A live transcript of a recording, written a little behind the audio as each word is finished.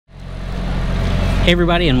Hey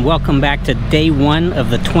everybody, and welcome back to day one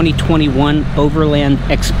of the 2021 Overland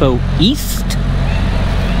Expo East.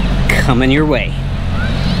 Coming your way.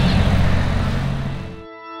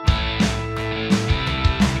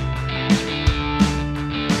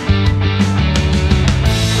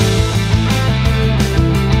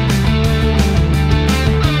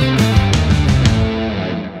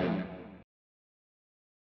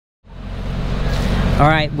 All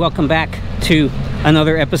right, welcome back to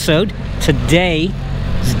another episode. Today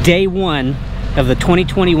is day one of the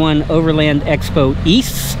 2021 Overland Expo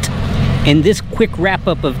East. In this quick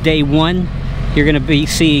wrap-up of day one, you're going to be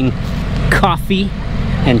seeing coffee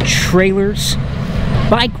and trailers,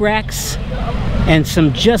 bike racks, and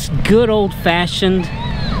some just good old-fashioned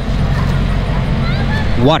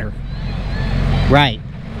water. Right.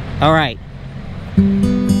 All right.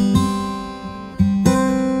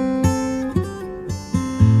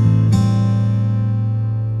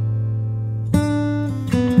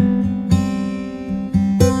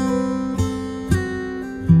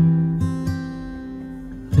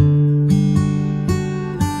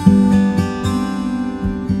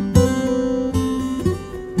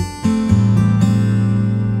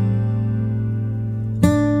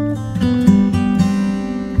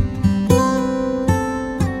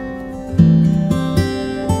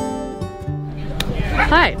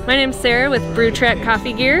 Hi, my name's Sarah with Bru Trek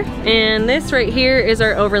coffee gear, and this right here is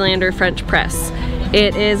our Overlander French press.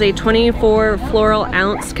 It is a 24 floral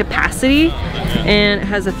ounce capacity, and it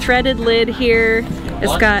has a threaded lid here.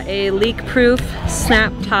 It's got a leak-proof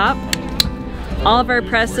snap top. All of our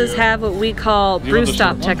presses have what we call brew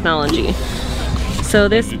stop technology. So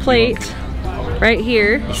this plate right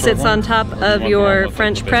here sits on top of your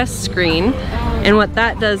French press screen, and what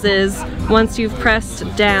that does is once you've pressed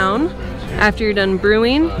down after you're done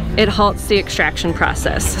brewing, it halts the extraction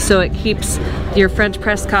process. So it keeps your French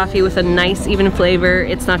press coffee with a nice even flavor.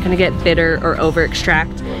 It's not going to get bitter or over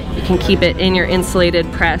extract. You can keep it in your insulated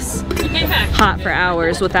press hot for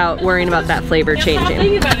hours without worrying about that flavor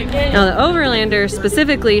changing. Now the Overlander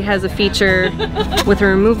specifically has a feature with a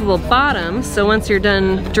removable bottom, so once you're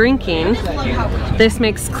done drinking, this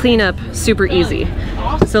makes cleanup super easy.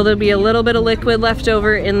 So there'll be a little bit of liquid left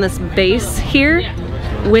over in this base here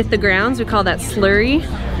with the grounds. We call that slurry.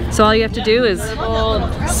 So all you have to do is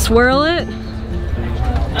swirl it,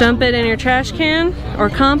 dump it in your trash can or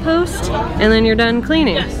compost, and then you're done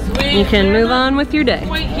cleaning. You can move on with your day.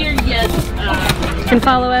 You can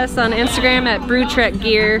follow us on Instagram at Bru Trek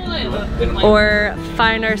Gear or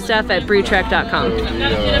find our stuff at brutrek.com.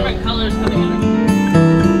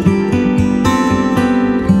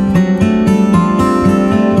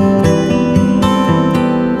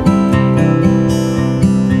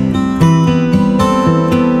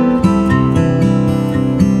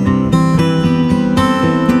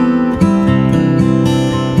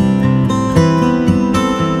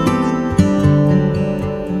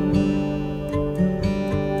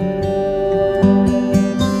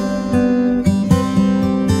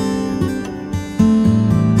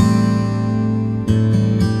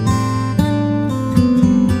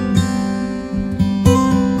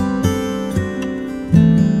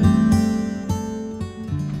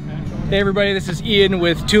 Hey everybody, this is Ian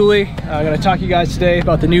with Thule. I'm going to talk to you guys today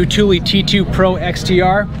about the new Thule T2 Pro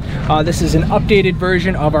XTR. This is an updated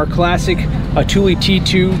version of our classic Thule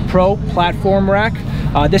T2 Pro platform rack.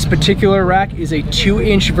 This particular rack is a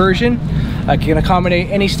 2-inch version. It can accommodate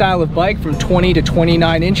any style of bike from 20 to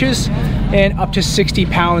 29 inches and up to 60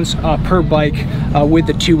 pounds per bike with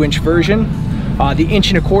the 2-inch version. The 1.25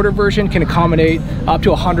 inch version can accommodate up to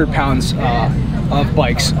 100 pounds of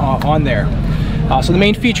bikes on there. So the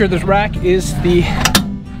main feature of this rack is the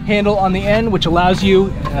handle on the end, which allows you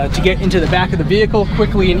to get into the back of the vehicle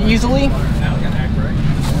quickly and easily.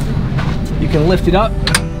 You can lift it up,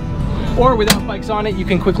 or without bikes on it, you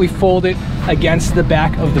can quickly fold it against the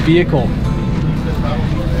back of the vehicle.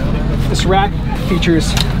 This rack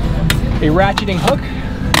features a ratcheting hook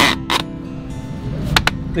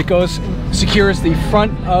that secures the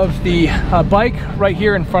front of the bike right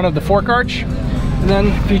here in front of the fork arch. And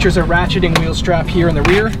then features a ratcheting wheel strap here in the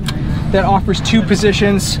rear that offers 2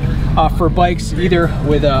 positions for bikes, either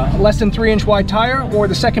with a less than 3-inch wide tire, or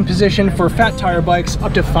the second position for fat tire bikes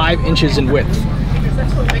up to 5 inches in width.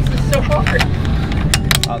 That's what makes it so hard.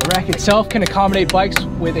 The rack itself can accommodate bikes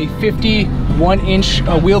with a 51-inch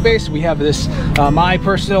wheelbase. We have this my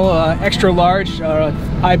personal extra large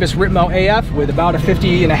Ibis Ripmo AF with about a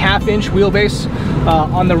 50.5-inch wheelbase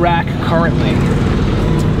on the rack currently.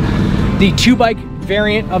 The 2-bike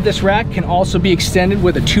variant of this rack can also be extended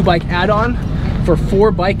with a 2-bike add-on for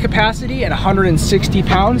 4-bike capacity at 160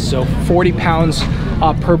 pounds, so 40 pounds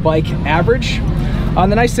per bike average.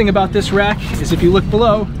 The nice thing about this rack is if you look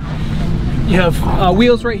below, you have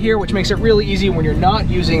wheels right here, which makes it really easy when you're not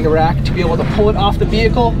using the rack to be able to pull it off the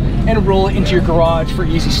vehicle and roll it into your garage for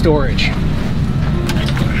easy storage.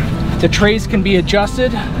 The trays can be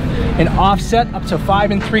adjusted and offset up to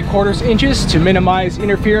 5 3/4 inches to minimize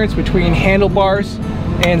interference between handlebars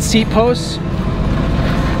and seat posts.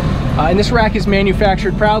 And this rack is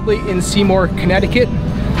manufactured proudly in Seymour, Connecticut.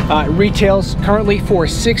 It retails currently for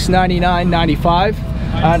 $699.95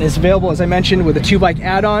 and is available, as I mentioned, with a 2-bike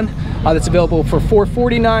add-on that's available for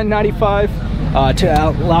 $449.95 to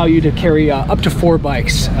allow you to carry up to 4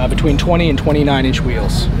 bikes between 20 and 29-inch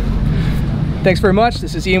wheels. Thanks very much.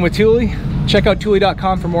 This is Ian with Thule. Check out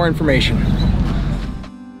Thule.com for more information.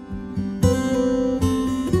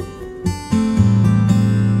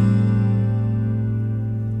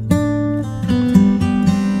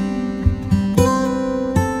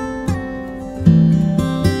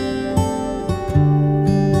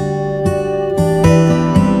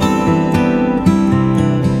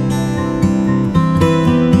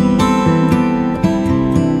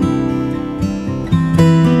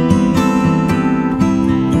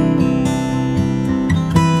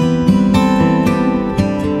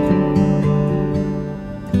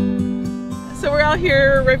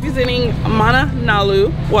 Here representing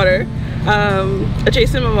Mananalu Water,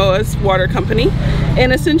 adjacent Momoa's water company.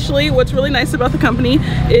 And essentially what's really nice about the company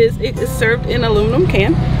is it is served in aluminum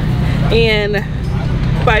can, and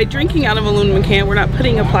by drinking out of an aluminum can, we're not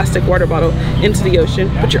putting a plastic water bottle into the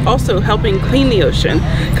ocean, but you're also helping clean the ocean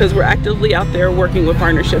because we're actively out there working with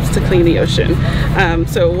partnerships to clean the ocean.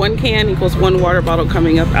 So 1 can equals 1 water bottle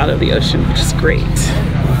coming up out of the ocean, which is great.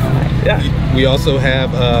 Yeah. We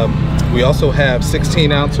also have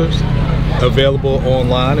 16 ounces available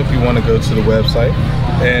online if you want to go to the website,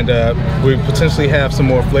 and we potentially have some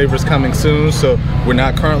more flavors coming soon, so we're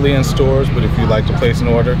not currently in stores, but if you'd like to place an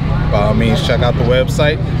order, by all means check out the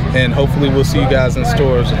website, and hopefully we'll see you guys in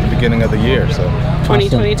stores at the beginning of the year. So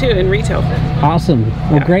 2022 in retail. Awesome.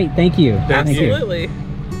 Well, yeah. Great. Thank you. Absolutely. Thank you.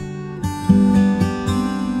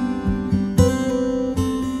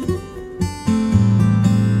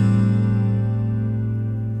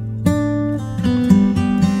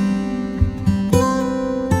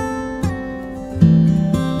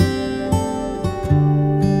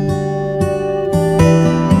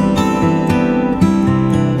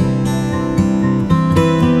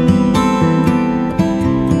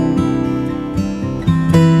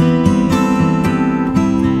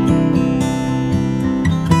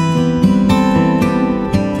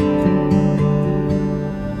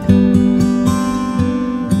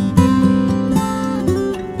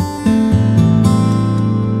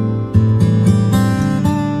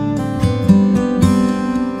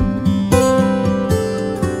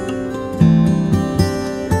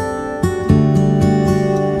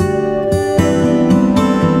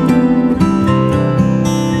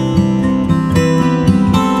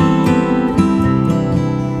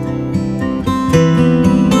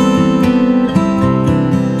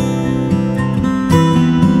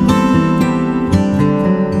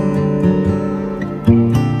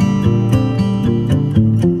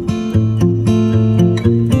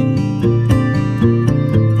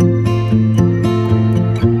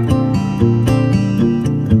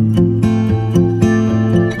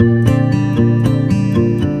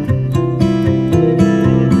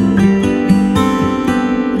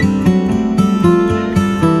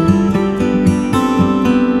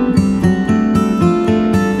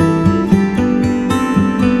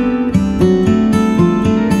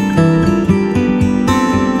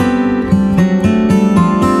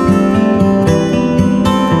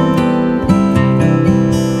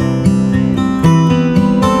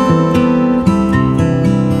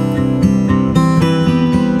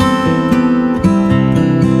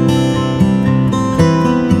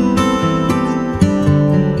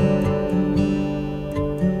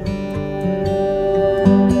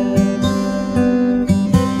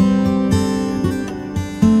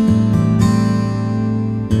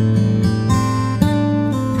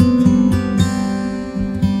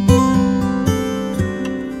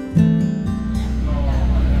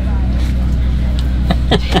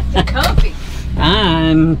 Comfy.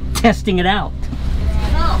 I'm testing it out.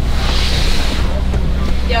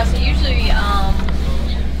 Yeah, so usually, I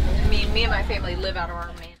mean, me and my family live out of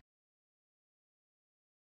our main